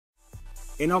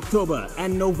In October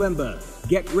and November,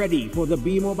 get ready for the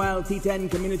B-Mobile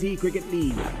T10 Community Cricket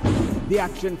League. The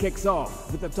action kicks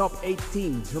off with the top 8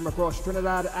 teams from across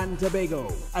Trinidad and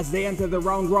Tobago. As they enter the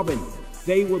round robin,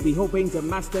 they will be hoping to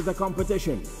master the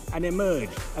competition and emerge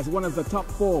as one of the top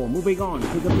 4 moving on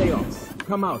to the playoffs.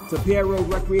 Come out to Pier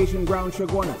Road Recreation Ground,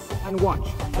 Chaguanas, and watch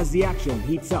as the action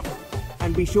heats up.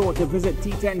 And be sure to visit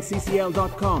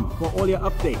T10CCl.com for all your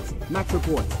updates, match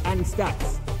reports, and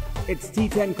stats. It's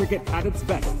T10 cricket at its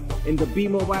best in the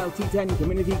B-Mobile T10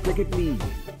 Community Cricket League,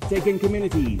 taking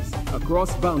communities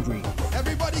across boundaries.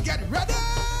 Everybody get ready!